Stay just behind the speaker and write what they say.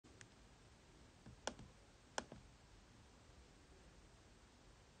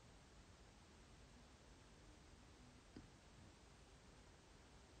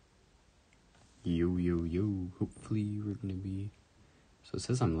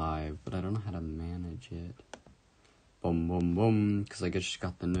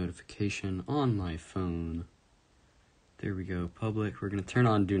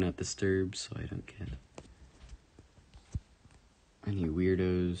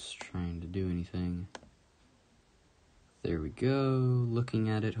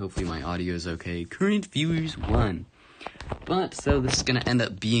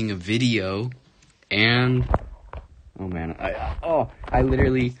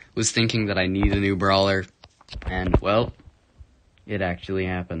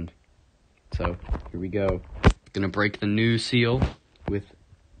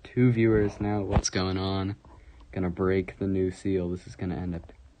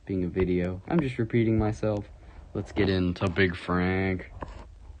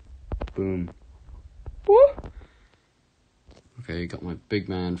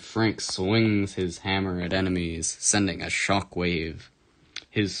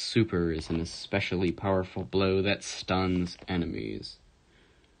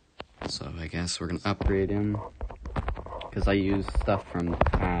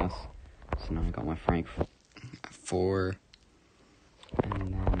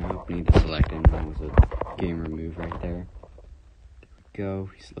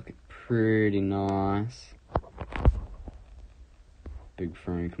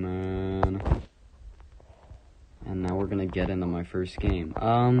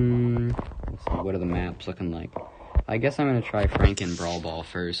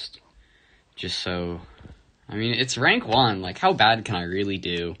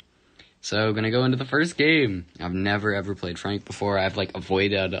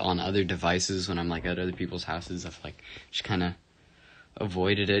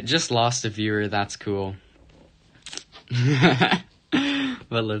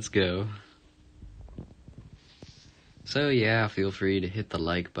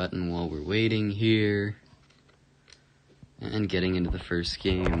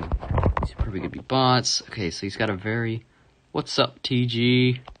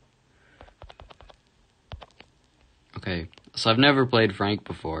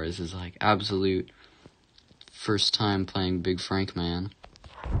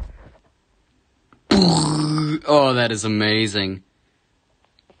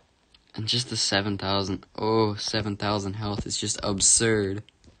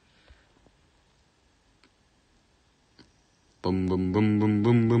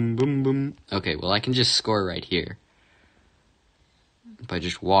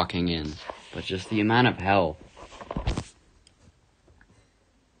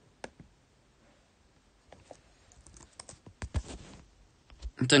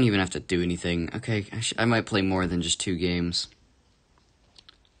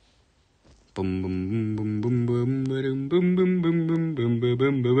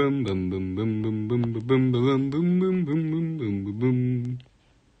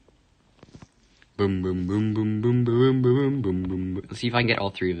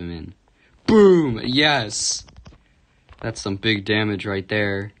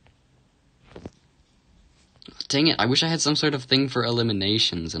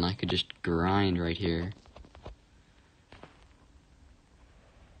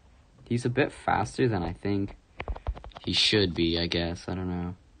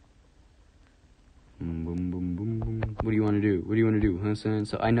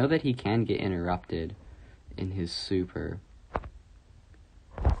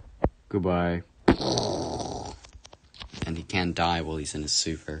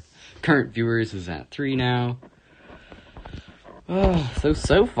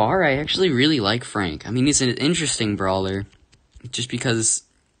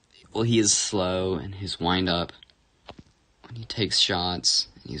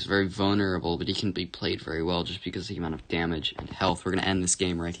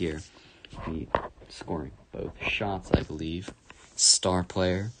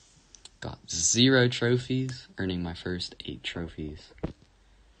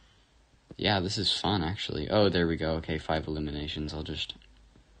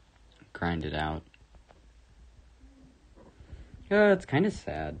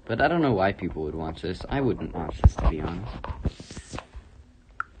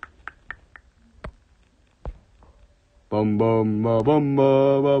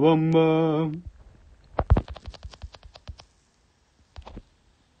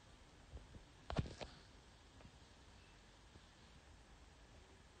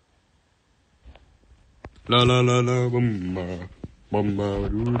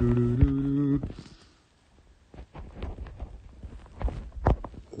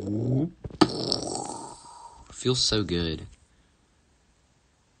feels so good.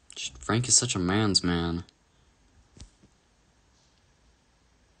 Frank is such a man's man.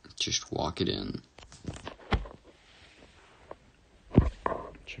 Just walk it in.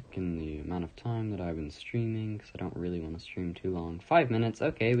 Checking the amount of time that I've been streaming, because I don't really want to stream too long. 5 minutes,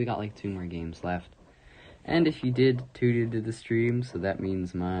 okay, we got like 2 more games left. And if you did tune into the stream, so that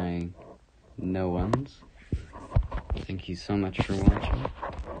means my no ones. Thank you so much for watching.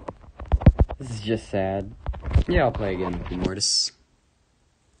 This is just sad. Yeah, I'll play again with Mortis.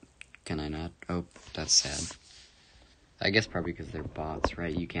 Can I not? Oh, that's sad. I guess probably because they're bots,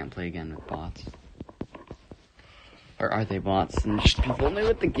 right? You can't play again with bots. Or are they bots and just people new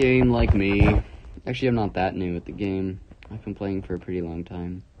at the game like me? Actually, I'm not that new at the game. I've been playing for a pretty long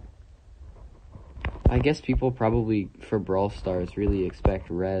time. I guess people probably, for Brawl Stars, really expect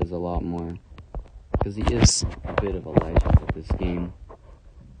Rexx a lot more. Because he is a bit of a legend at this game.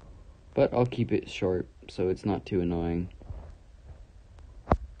 But I'll keep it short, so it's not too annoying.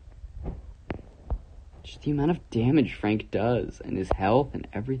 Just the amount of damage Frank does, and his health, and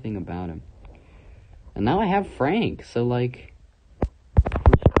everything about him. And now I have Frank, so like...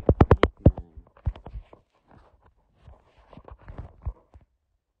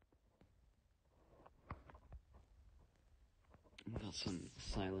 Got some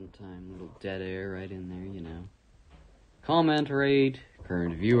silent time, little dead air right in there, you know. Comment rate,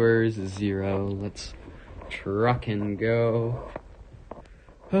 current viewers is 0. Let's truck and go.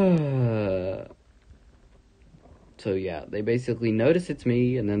 So yeah, they basically notice it's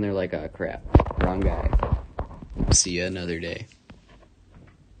me, and then they're like, oh crap, wrong guy. See ya another day.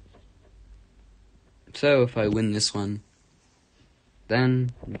 So if I win this one,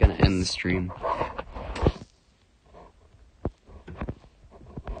 then I'm gonna end the stream.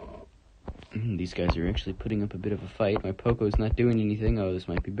 These guys are actually putting up a bit of a fight. My Poco's not doing anything. Oh, this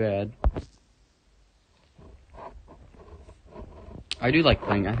might be bad. I do like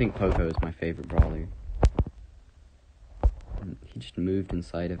playing. I think Poco is my favorite brawler. He just moved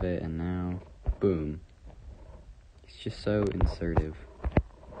inside of it, and now, boom. He's just so insertive.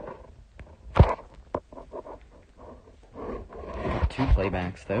 2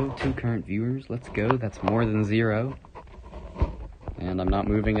 playbacks, though. 2 current viewers. Let's go. That's more than 0. And I'm not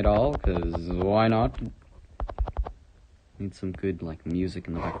moving at all, because why not? Need some good, like, music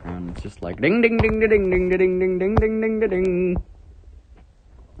in the background. It's just like ding ding ding ding ding ding ding ding ding ding ding ding.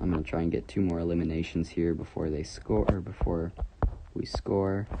 I'm gonna try and get 2 more eliminations here before they score, or before we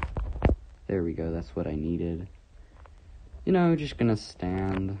score. There we go, that's what I needed. You know, just gonna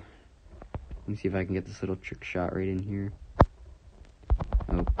stand. Let me see if I can get this little trick shot right in here.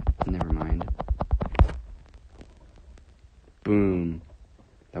 Oh, never mind. Boom.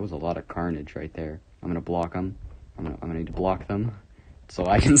 That was a lot of carnage right there. I'm gonna block them. I'm gonna need to block them so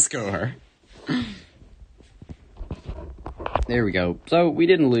I can score. There we go. So, we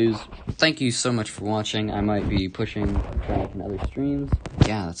didn't lose. Thank you so much for watching. I might be trying out other streams.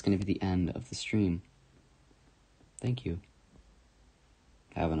 Yeah, that's gonna be the end of the stream. Thank you.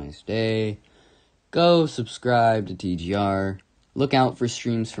 Have a nice day. Go subscribe to TGR. Look out for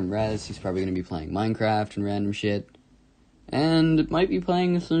streams from Rexx. He's probably gonna be playing Minecraft and random shit. And might be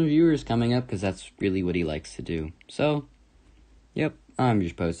playing with some viewers coming up, because that's really what he likes to do. So, yep, I'm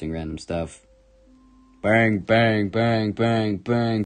just posting random stuff. Bang, bang, bang, bang, bang.